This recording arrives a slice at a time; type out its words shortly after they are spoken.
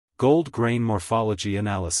Gold grain morphology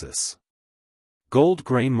analysis. Gold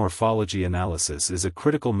grain morphology analysis is a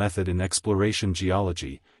critical method in exploration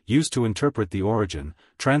geology, used to interpret the origin,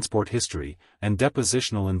 transport history, and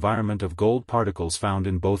depositional environment of gold particles found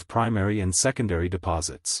in both primary and secondary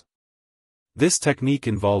deposits. This technique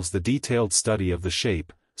involves the detailed study of the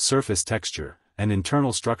shape, surface texture, and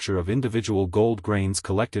internal structure of individual gold grains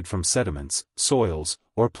collected from sediments, soils,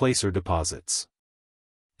 or placer deposits.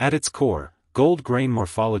 At its core, gold grain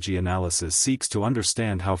morphology analysis seeks to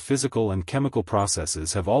understand how physical and chemical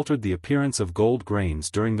processes have altered the appearance of gold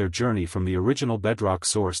grains during their journey from the original bedrock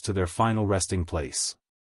source to their final resting place.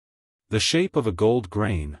 The shape of a gold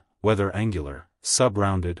grain, whether angular,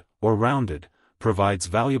 sub-rounded, or rounded, provides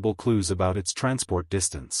valuable clues about its transport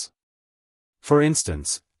distance. For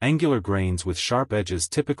instance, angular grains with sharp edges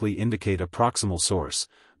typically indicate a proximal source,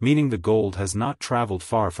 meaning the gold has not traveled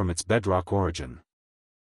far from its bedrock origin.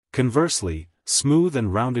 Conversely, smooth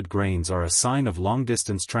and rounded grains are a sign of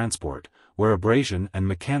long-distance transport, where abrasion and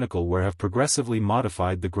mechanical wear have progressively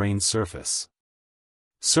modified the grain's surface.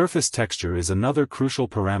 Surface texture is another crucial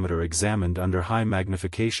parameter examined under high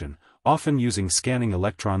magnification, often using scanning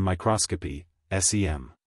electron microscopy,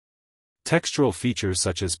 SEM. Textural features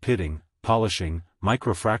such as pitting, polishing,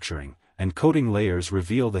 microfracturing, and coating layers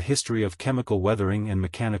reveal the history of chemical weathering and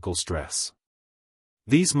mechanical stress.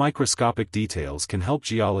 These microscopic details can help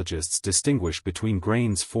geologists distinguish between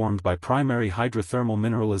grains formed by primary hydrothermal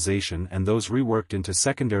mineralization and those reworked into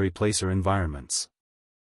secondary placer environments.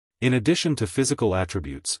 In addition to physical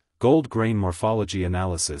attributes, gold grain morphology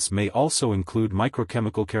analysis may also include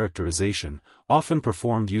microchemical characterization, often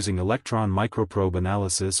performed using electron microprobe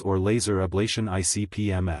analysis or laser ablation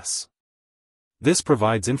 (ICP-MS). This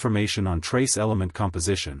provides information on trace element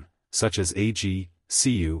composition, such as Ag,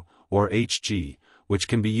 Cu, or Hg, which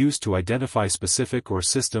can be used to identify specific or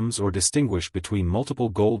systems or distinguish between multiple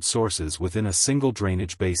gold sources within a single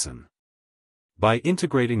drainage basin. By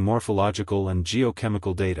integrating morphological and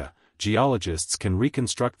geochemical data, geologists can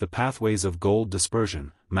reconstruct the pathways of gold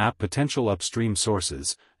dispersion, map potential upstream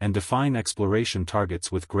sources, and define exploration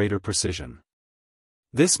targets with greater precision.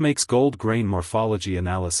 This makes gold grain morphology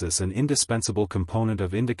analysis an indispensable component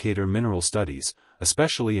of indicator mineral studies,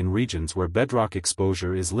 especially in regions where bedrock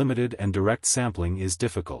exposure is limited and direct sampling is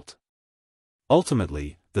difficult.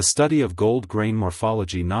 Ultimately, the study of gold grain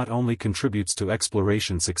morphology not only contributes to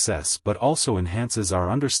exploration success but also enhances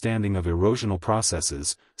our understanding of erosional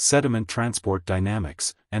processes, sediment transport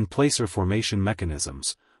dynamics, and placer formation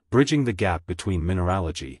mechanisms, bridging the gap between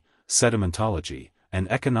mineralogy, sedimentology,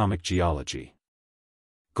 and economic geology.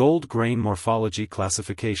 Gold grain morphology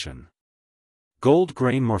classification. Gold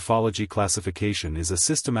grain morphology classification is a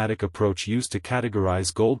systematic approach used to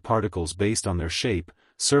categorize gold particles based on their shape,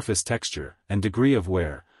 surface texture, and degree of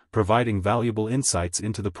wear, providing valuable insights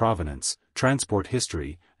into the provenance, transport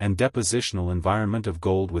history, and depositional environment of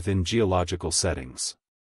gold within geological settings.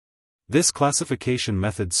 This classification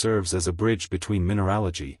method serves as a bridge between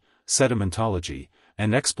mineralogy, sedimentology,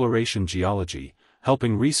 and exploration geology,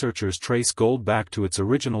 helping researchers trace gold back to its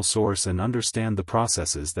original source and understand the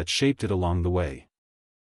processes that shaped it along the way.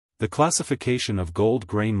 The classification of gold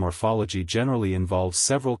grain morphology generally involves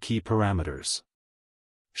several key parameters.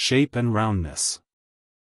 Shape and roundness.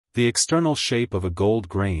 The external shape of a gold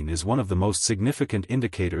grain is one of the most significant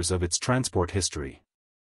indicators of its transport history.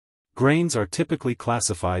 Grains are typically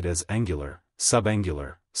classified as angular,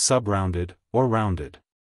 subangular, subrounded, or rounded.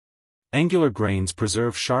 Angular grains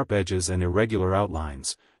preserve sharp edges and irregular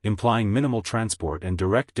outlines, implying minimal transport and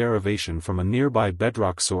direct derivation from a nearby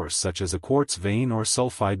bedrock source such as a quartz vein or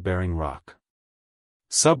sulfide-bearing rock.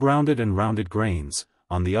 Subrounded and rounded grains,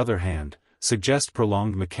 on the other hand, suggest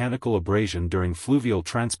prolonged mechanical abrasion during fluvial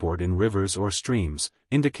transport in rivers or streams,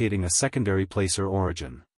 indicating a secondary placer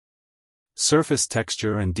origin. Surface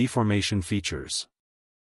texture and deformation features.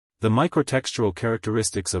 The microtextural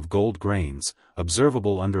characteristics of gold grains,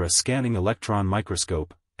 observable under a scanning electron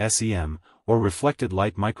microscope, SEM, or reflected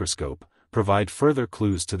light microscope, provide further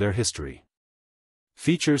clues to their history.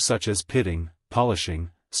 Features such as pitting,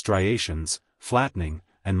 polishing, striations, flattening,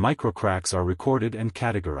 and microcracks are recorded and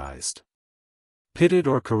categorized. Pitted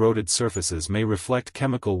or corroded surfaces may reflect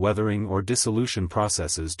chemical weathering or dissolution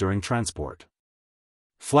processes during transport.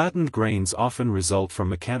 Flattened grains often result from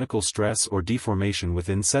mechanical stress or deformation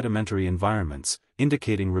within sedimentary environments,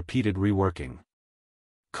 indicating repeated reworking.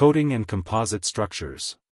 Coating and composite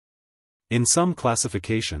structures. In some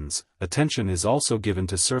classifications, attention is also given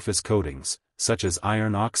to surface coatings, such as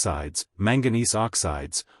iron oxides, manganese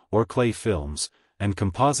oxides, or clay films, and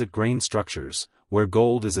composite grain structures, where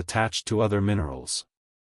gold is attached to other minerals.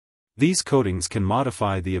 These coatings can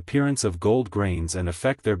modify the appearance of gold grains and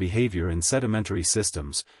affect their behavior in sedimentary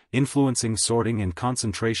systems, influencing sorting and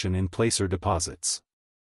concentration in placer deposits.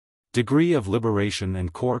 Degree of liberation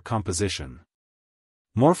and core composition.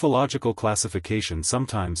 Morphological classification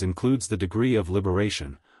sometimes includes the degree of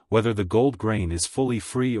liberation, whether the gold grain is fully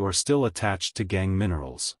free or still attached to gangue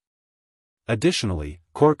minerals. Additionally,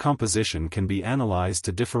 core composition can be analyzed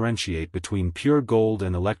to differentiate between pure gold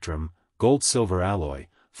and electrum, gold-silver alloy,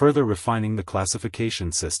 further refining the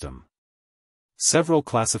classification system. Several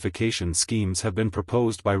classification schemes have been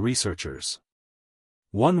proposed by researchers.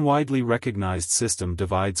 One widely recognized system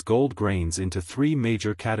divides gold grains into three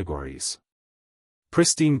major categories.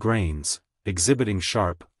 Pristine grains, exhibiting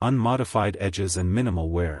sharp, unmodified edges and minimal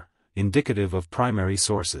wear, indicative of primary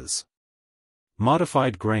sources.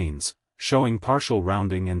 Modified grains, showing partial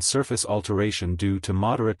rounding and surface alteration due to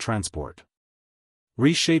moderate transport.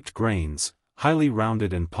 Reshaped grains, highly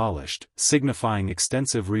rounded and polished, signifying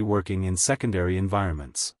extensive reworking in secondary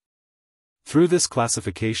environments. Through this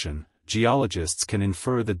classification, geologists can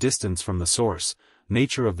infer the distance from the source,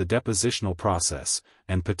 nature of the depositional process,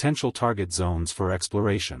 and potential target zones for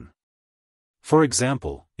exploration. For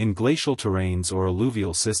example, in glacial terrains or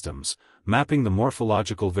alluvial systems, mapping the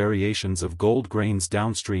morphological variations of gold grains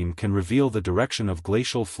downstream can reveal the direction of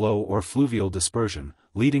glacial flow or fluvial dispersion,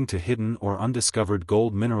 leading to hidden or undiscovered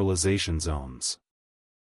gold mineralization zones.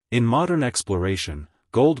 In modern exploration,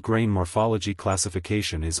 gold grain morphology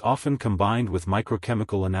classification is often combined with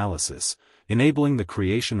microchemical analysis, enabling the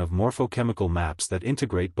creation of morphochemical maps that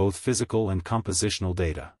integrate both physical and compositional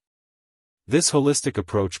data. This holistic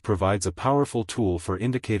approach provides a powerful tool for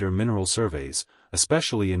indicator mineral surveys,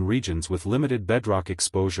 especially in regions with limited bedrock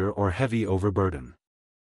exposure or heavy overburden.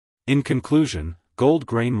 In conclusion, gold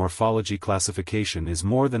grain morphology classification is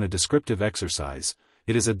more than a descriptive exercise,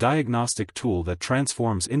 it is a diagnostic tool that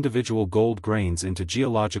transforms individual gold grains into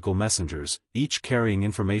geological messengers, each carrying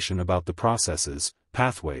information about the processes,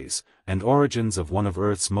 pathways, and origins of one of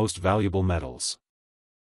Earth's most valuable metals.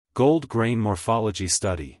 Gold grain morphology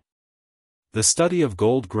study. The study of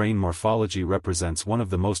gold grain morphology represents one of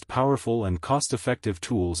the most powerful and cost-effective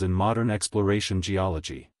tools in modern exploration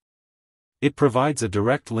geology. It provides a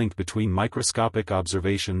direct link between microscopic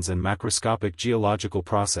observations and macroscopic geological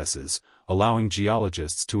processes, allowing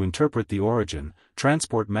geologists to interpret the origin,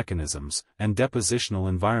 transport mechanisms, and depositional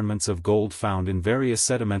environments of gold found in various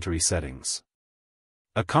sedimentary settings.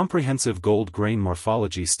 A comprehensive gold grain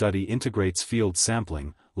morphology study integrates field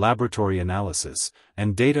sampling, laboratory analysis,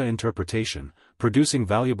 and data interpretation, producing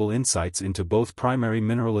valuable insights into both primary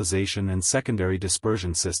mineralization and secondary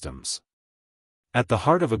dispersion systems. At the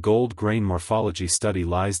heart of a gold grain morphology study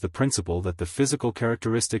lies the principle that the physical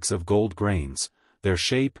characteristics of gold grains, their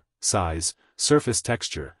shape, size, surface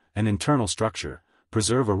texture, and internal structure,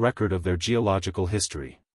 preserve a record of their geological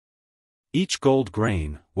history. Each gold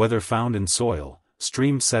grain, whether found in soil,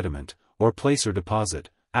 stream sediment, or placer deposit,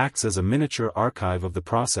 acts as a miniature archive of the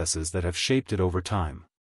processes that have shaped it over time.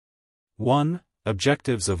 1.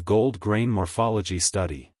 Objectives of gold grain morphology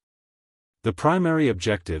study. The primary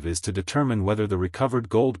objective is to determine whether the recovered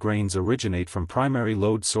gold grains originate from primary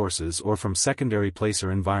lode sources or from secondary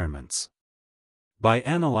placer environments. By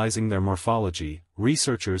analyzing their morphology,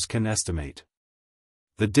 researchers can estimate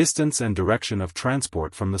the distance and direction of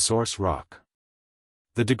transport from the source rock,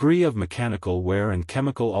 the degree of mechanical wear and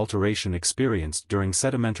chemical alteration experienced during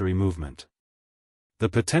sedimentary movement, the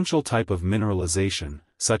potential type of mineralization,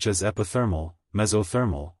 such as epithermal,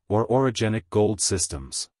 mesothermal, or orogenic gold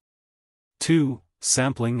systems. 2.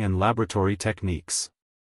 Sampling and laboratory techniques.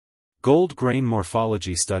 Gold grain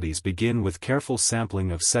morphology studies begin with careful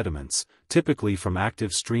sampling of sediments, typically from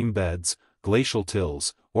active stream beds, glacial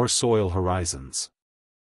tills, or soil horizons.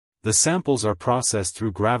 The samples are processed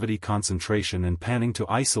through gravity concentration and panning to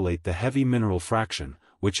isolate the heavy mineral fraction,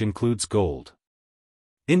 which includes gold.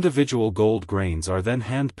 Individual gold grains are then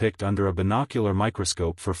hand-picked under a binocular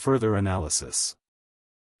microscope for further analysis.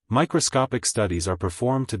 Microscopic studies are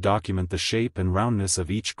performed to document the shape and roundness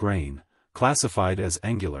of each grain, classified as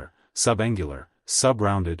angular, subangular,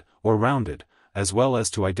 subrounded, or rounded, as well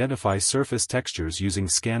as to identify surface textures using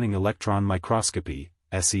scanning electron microscopy,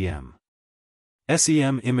 SEM.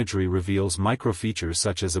 SEM imagery reveals microfeatures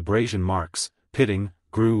such as abrasion marks, pitting,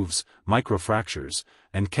 grooves, microfractures,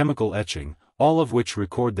 and chemical etching, all of which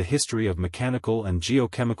record the history of mechanical and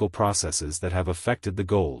geochemical processes that have affected the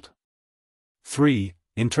gold. 3.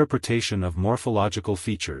 Interpretation of morphological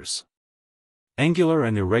features. Angular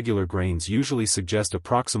and irregular grains usually suggest a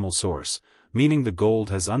proximal source, meaning the gold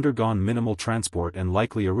has undergone minimal transport and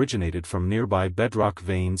likely originated from nearby bedrock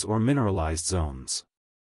veins or mineralized zones.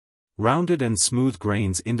 Rounded and smooth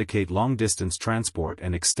grains indicate long-distance transport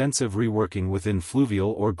and extensive reworking within fluvial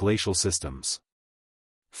or glacial systems.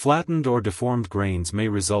 Flattened or deformed grains may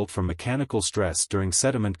result from mechanical stress during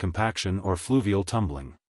sediment compaction or fluvial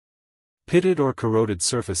tumbling. Pitted or corroded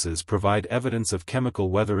surfaces provide evidence of chemical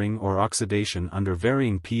weathering or oxidation under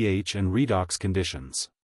varying pH and redox conditions.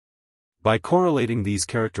 By correlating these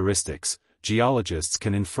characteristics, geologists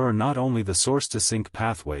can infer not only the source-to-sink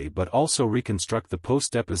pathway but also reconstruct the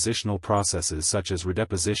post-depositional processes such as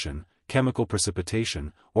redeposition, chemical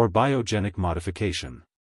precipitation, or biogenic modification.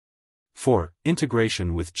 4.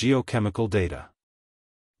 Integration with geochemical data.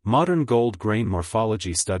 Modern gold grain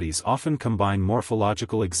morphology studies often combine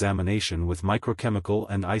morphological examination with microchemical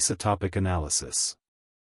and isotopic analysis.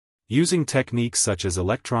 Using techniques such as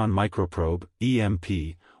electron microprobe,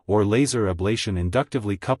 EMP, or laser ablation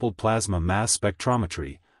inductively coupled plasma mass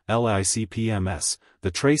spectrometry, LICPMS,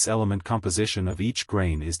 the trace element composition of each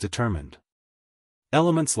grain is determined.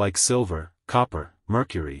 Elements like silver, copper,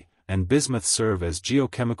 mercury, and bismuth serve as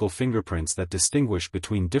geochemical fingerprints that distinguish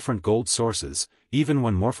between different gold sources, even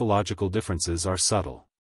when morphological differences are subtle.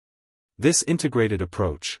 This integrated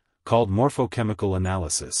approach, called morphochemical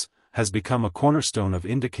analysis, has become a cornerstone of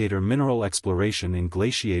indicator mineral exploration in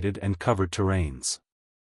glaciated and covered terrains.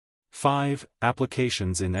 5.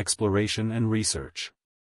 Applications in exploration and research.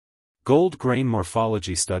 Gold grain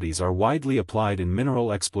morphology studies are widely applied in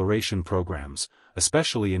mineral exploration programs,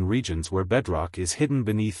 especially in regions where bedrock is hidden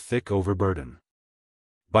beneath thick overburden.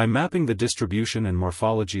 By mapping the distribution and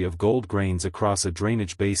morphology of gold grains across a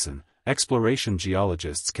drainage basin, exploration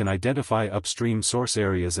geologists can identify upstream source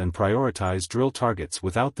areas and prioritize drill targets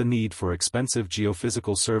without the need for expensive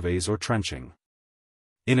geophysical surveys or trenching.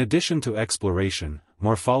 In addition to exploration,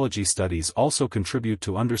 morphology studies also contribute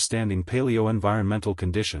to understanding paleoenvironmental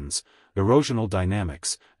conditions, erosional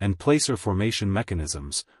dynamics, and placer formation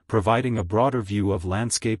mechanisms, providing a broader view of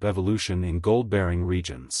landscape evolution in gold-bearing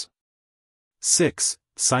regions. 6.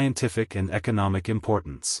 Scientific and economic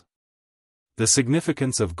importance. The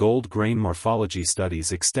significance of gold grain morphology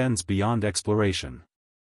studies extends beyond exploration.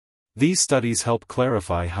 These studies help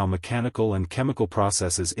clarify how mechanical and chemical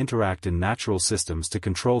processes interact in natural systems to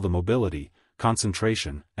control the mobility,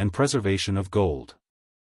 concentration, and preservation of gold.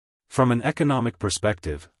 From an economic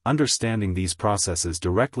perspective, understanding these processes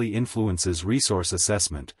directly influences resource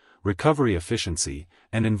assessment, recovery efficiency,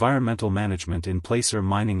 and environmental management in placer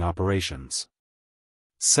mining operations.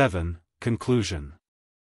 7. Conclusion.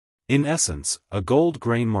 In essence, a gold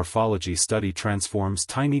grain morphology study transforms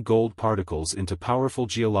tiny gold particles into powerful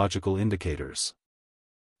geological indicators.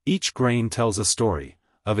 Each grain tells a story,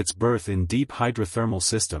 of its birth in deep hydrothermal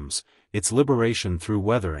systems, its liberation through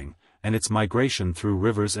weathering, and its migration through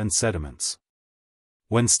rivers and sediments.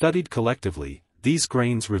 When studied collectively, these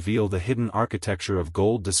grains reveal the hidden architecture of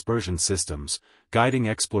gold dispersion systems, guiding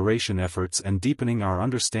exploration efforts and deepening our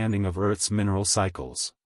understanding of Earth's mineral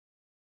cycles.